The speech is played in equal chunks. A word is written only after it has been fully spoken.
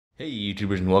Hey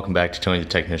YouTubers, and welcome back to Tony the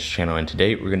Technician channel, and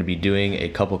today we're going to be doing a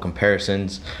couple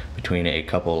comparisons between a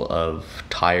couple of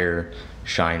tire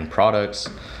shine products.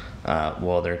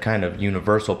 Well, they're kind of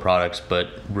universal products, but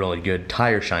really good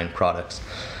tire shine products.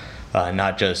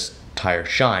 Not just tire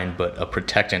shine, but a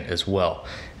protectant as well.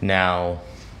 Now,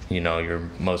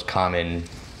 your most common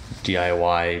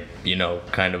DIY,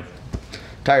 kind of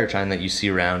tire shine that you see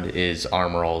around is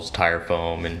Armor All's tire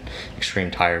foam and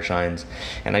extreme tire shines,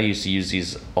 and I used to use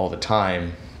these all the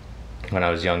time when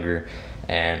I was younger,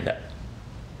 and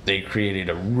they created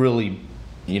a really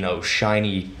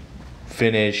shiny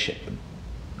finish.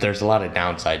 There's a lot of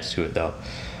downsides to it though.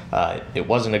 It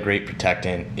wasn't a great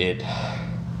protectant. It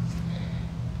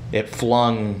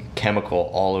flung chemical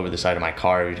all over the side of my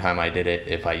car every time I did it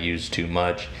if I used too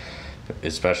much,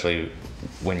 especially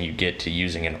when you get to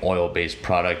using an oil-based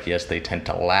product. Yes, they tend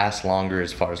to last longer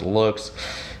as far as looks,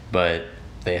 but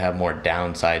they have more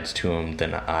downsides to them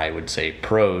than I would say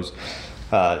pros.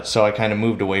 So I kind of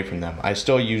moved away from them. I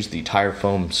still use the tire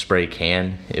foam spray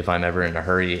can if I'm ever in a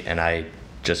hurry, and I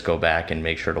just go back and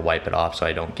make sure to wipe it off so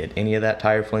I don't get any of that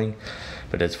tire fling.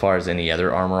 But as far as any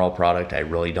other Armor All product, I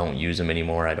really don't use them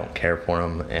anymore. I don't care for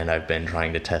them, and I've been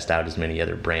trying to test out as many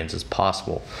other brands as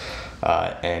possible.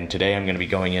 And today I'm going to be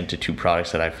going into two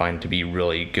products that I find to be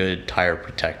really good tire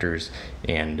protectors,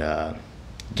 and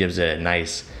gives it a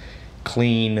nice,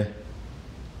 clean,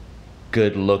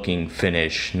 good looking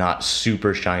finish. Not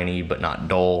super shiny, but not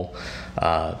dull,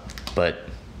 but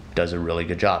does a really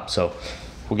good job. So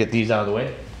we'll get these out of the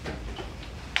way.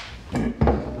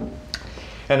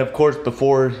 And of course,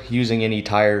 before using any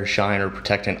tire shine or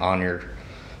protectant on your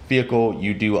vehicle,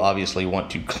 you do obviously want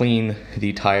to clean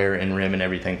the tire and rim and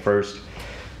everything first,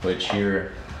 which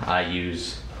here I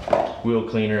use wheel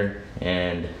cleaner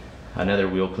and another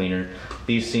wheel cleaner.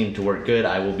 These seem to work good.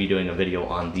 I will be doing a video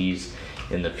on these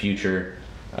in the future,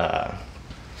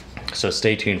 so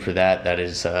stay tuned for that. That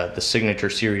is the Signature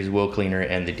Series wheel cleaner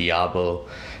and the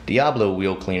Diablo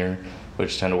wheel cleaner,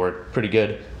 which tend to work pretty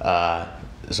good.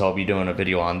 So I'll be doing a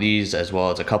video on these, as well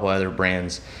as a couple other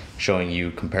brands, showing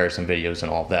you comparison videos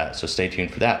and all of that, so stay tuned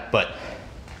for that. But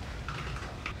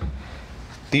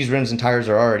these rims and tires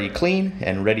are already clean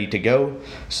and ready to go,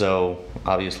 so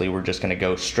obviously we're just going to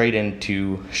go straight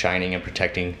into shining and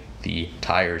protecting the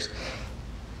tires.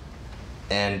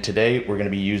 And today we're going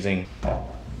to be using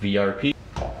VRP,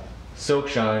 Silk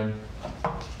Shine,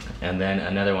 and then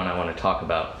another one I want to talk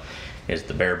about is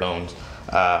the Bare Bones.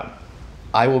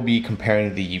 I will be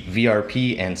comparing the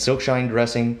VRP and Silk Shine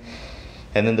dressing,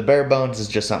 and then the Bare Bones is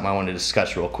just something I want to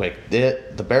discuss real quick.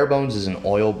 The Bare Bones is an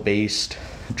oil-based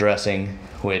dressing,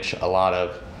 which a lot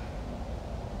of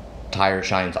tire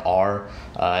shines are,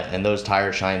 and those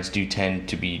tire shines do tend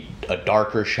to be a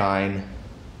darker shine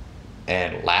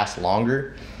and last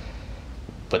longer.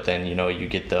 But then you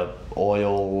get the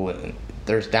oil, and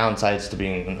there's downsides to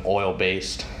being an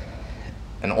oil-based.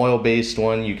 An oil-based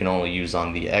one you can only use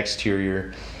on the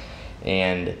exterior,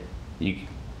 and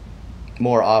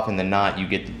more often than not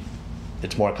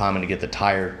it's more common to get the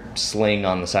tire sling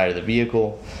on the side of the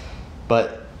vehicle.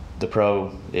 But the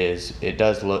pro is, it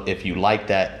does look, if you like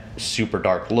that super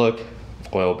dark look,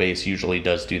 oil-based usually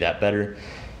does do that better,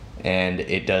 and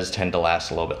it does tend to last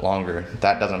a little bit longer.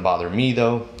 That doesn't bother me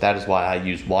though. That is why I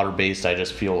use water-based. I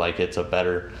just feel like it's a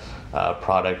better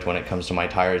product when it comes to my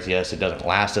tires. Yes, it doesn't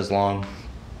last as long,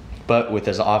 but with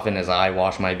as often as I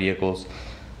wash my vehicles,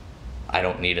 I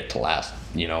don't need it to last,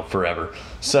 forever.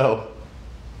 So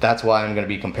that's why I'm going to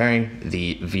be comparing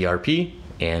the VRP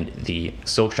and the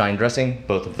Silk Shine dressing,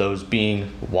 both of those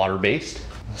being water-based.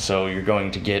 So you're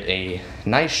going to get a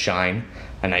nice shine,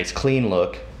 a nice clean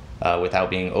look, without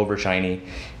being over shiny,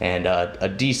 and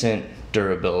a decent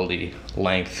durability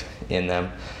length in them.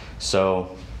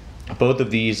 So both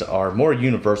of these are more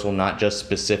universal, not just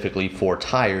specifically for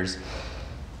tires.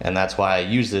 And that's why I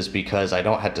use this, because I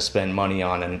don't have to spend money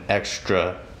on an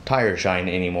extra tire shine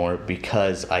anymore,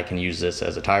 because I can use this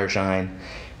as a tire shine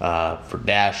for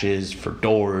dashes, for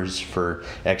doors, for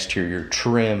exterior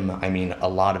trim. I mean, a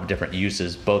lot of different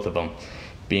uses, both of them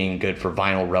being good for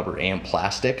vinyl, rubber, and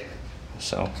plastic.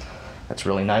 So that's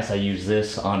really nice. I use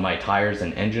this on my tires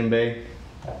and engine bay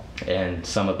and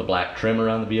some of the black trim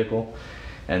around the vehicle.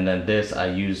 And then this I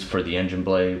use for the engine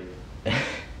bay,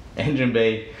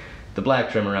 the black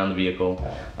trim around the vehicle.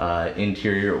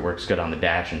 Interior, it works good on the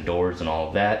dash and doors and all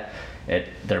of that.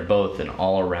 They're both an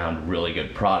all-around really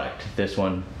good product. This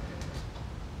one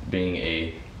being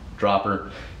a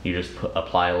dropper, you just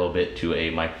apply a little bit to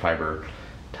a microfiber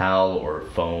towel or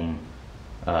foam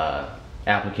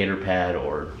applicator pad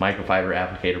or microfiber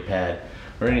applicator pad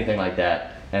or anything like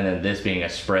that, and then this being a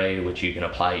spray, which you can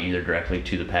apply either directly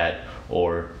to the pad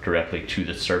or directly to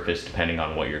the surface depending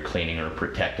on what you're cleaning or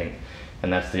protecting.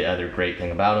 And that's the other great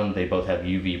thing about them. They both have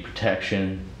UV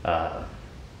protection.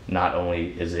 Not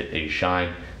only is it a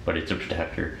shine, but it's a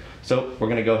protector. So we're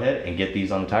gonna go ahead and get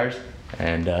these on the tires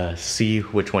and see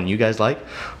which one you guys like,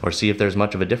 or see if there's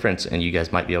much of a difference and you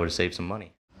guys might be able to save some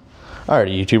money.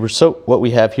 Alrighty, YouTubers, so what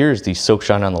we have here is the Silk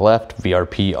Shine on the left,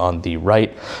 VRP on the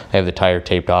right. I have the tire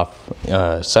taped off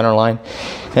center line,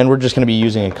 and we're just gonna be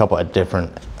using a couple of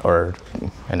different, or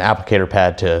an applicator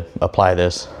pad to apply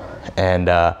this. And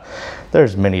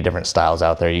there's many different styles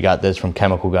out there. You got this from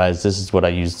Chemical Guys. This is what I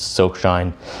use Silk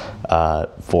Shine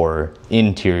for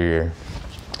interior.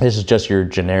 This is just your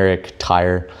generic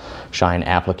tire shine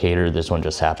applicator. This one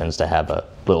just happens to have a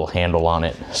little handle on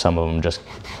it. Some of them just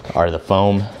are the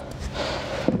foam.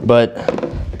 But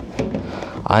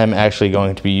I'm actually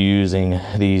going to be using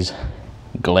these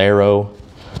Glero.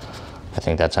 I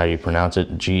think that's how you pronounce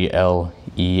it, G-L-E-A-R-O.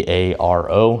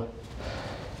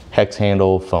 Hex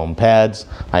handle foam pads.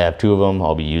 I have two of them.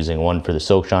 I'll be using one for the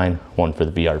Silk Shine, one for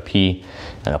the VRP,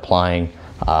 and applying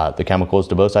the chemicals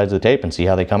to both sides of the tape and see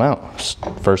how they come out.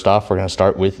 First off, we're going to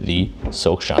start with the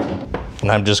Silk Shine.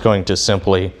 And I'm just going to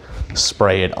simply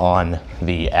spray it on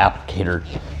the applicator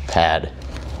pad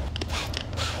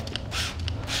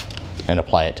and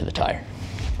apply it to the tire.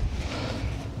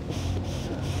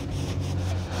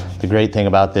 The great thing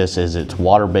about this is it's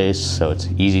water-based, so it's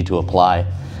easy to apply.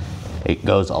 It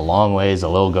goes a long ways, a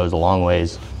little goes a long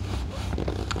ways.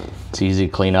 It's easy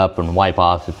to clean up and wipe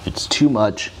off if it's too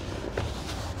much.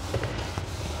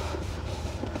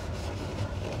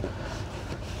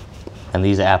 And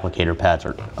these applicator pads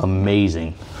are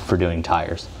amazing for doing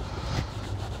tires.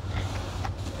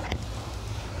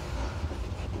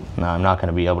 Now I'm not going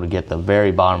to be able to get the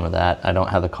very bottom of that. I don't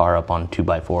have the car up on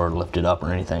 2x4 lifted up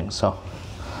or anything, so.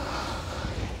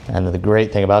 And the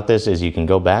great thing about this is you can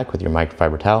go back with your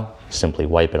microfiber towel, simply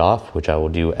wipe it off, which I will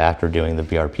do after doing the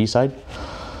VRP side.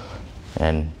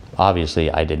 And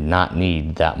obviously I did not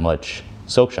need that much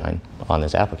Silk Shine on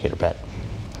this applicator pad.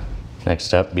 Next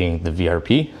step being the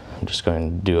VRP. I'm just going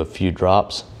to do a few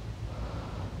drops.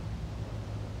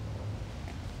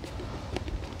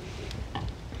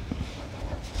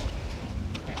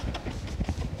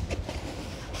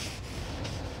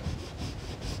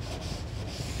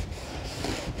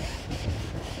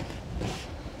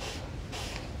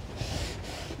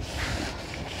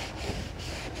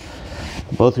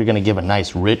 Both are going to give a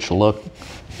nice rich look.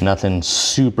 Nothing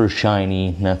super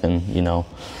shiny, nothing, you know,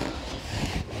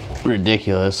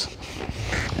 ridiculous.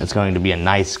 It's going to be a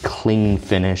nice clean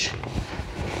finish.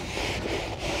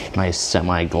 Nice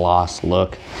semi-gloss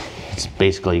look. It's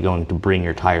basically going to bring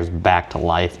your tires back to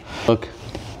life. Look.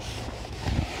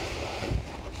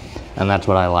 And that's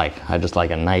what I like. I just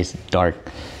like a nice, dark,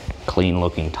 clean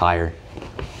looking tire.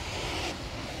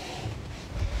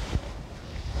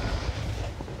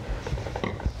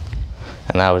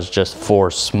 And that was just 4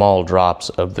 small drops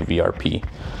of the VRP.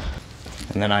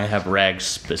 And then I have rags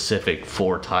specific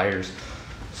for tires,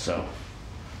 so.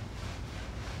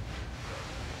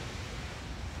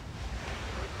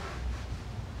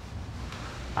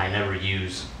 I never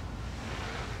use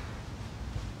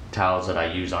towels that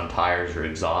I use on tires or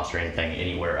exhaust or anything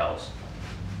anywhere else.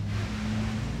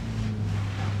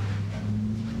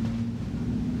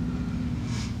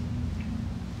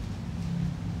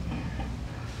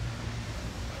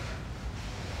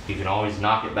 You can always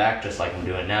knock it back just like I'm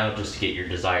doing now, just to get your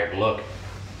desired look.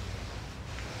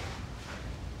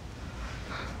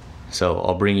 So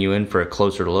I'll bring you in for a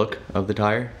closer look of the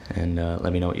tire and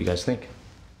let me know what you guys think.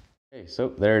 Okay, so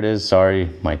there it is. Sorry,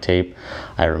 my tape,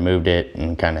 I removed it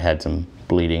and kind of had some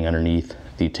bleeding underneath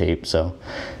the tape, so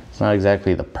it's not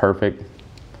exactly the perfect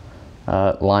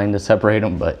line to separate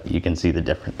them, but you can see the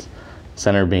difference.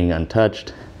 Center being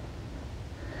untouched,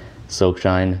 Silk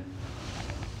Shine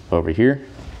over here,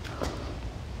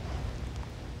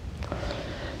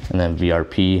 and then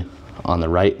VRP on the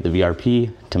right. The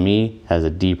VRP to me has a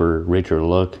deeper, richer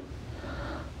look,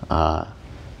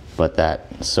 but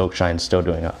that Silk Shine's still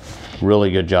doing a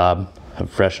really good job of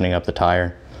freshening up the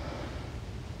tire.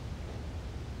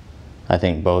 I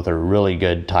think both are really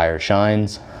good tire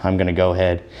shines. I'm gonna go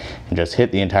ahead and just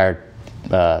hit the entire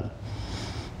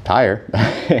tire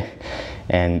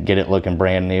and get it looking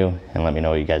brand new, and let me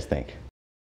know what you guys think.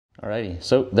 Alrighty,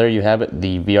 so there you have it,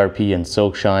 the VRP and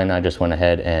Silk Shine. I just went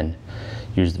ahead and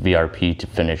used the VRP to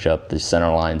finish up the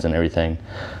center lines and everything.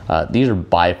 These are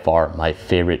by far my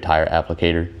favorite tire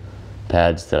applicator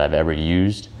pads that I've ever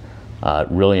used.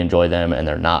 Really enjoy them, and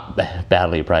they're not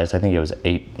badly priced. I think it was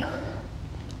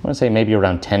want to say maybe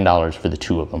around $10 for the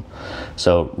 2 of them.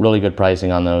 So really good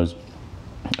pricing on those,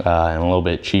 and a little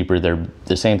bit cheaper. They're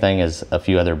the same thing as a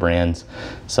few other brands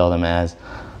sell them as,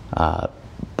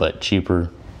 but cheaper.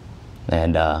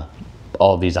 And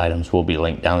all of these items will be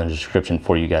linked down in the description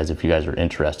for you guys if you guys are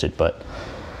interested. But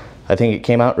I think it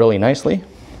came out really nicely.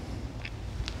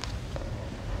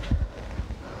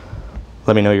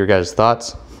 Let me know your guys'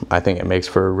 thoughts. I think it makes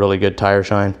for a really good tire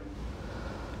shine,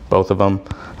 both of them,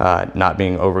 not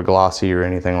being over glossy or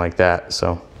anything like that.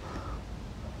 So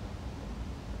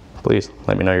please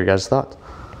let me know your guys' thoughts.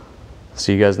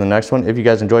 See you guys in the next one. If you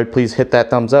guys enjoyed, please hit that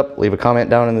thumbs up, leave a comment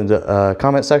down in the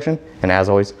comment section, and as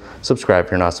always, subscribe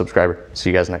if you're not a subscriber. See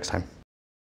you guys next time.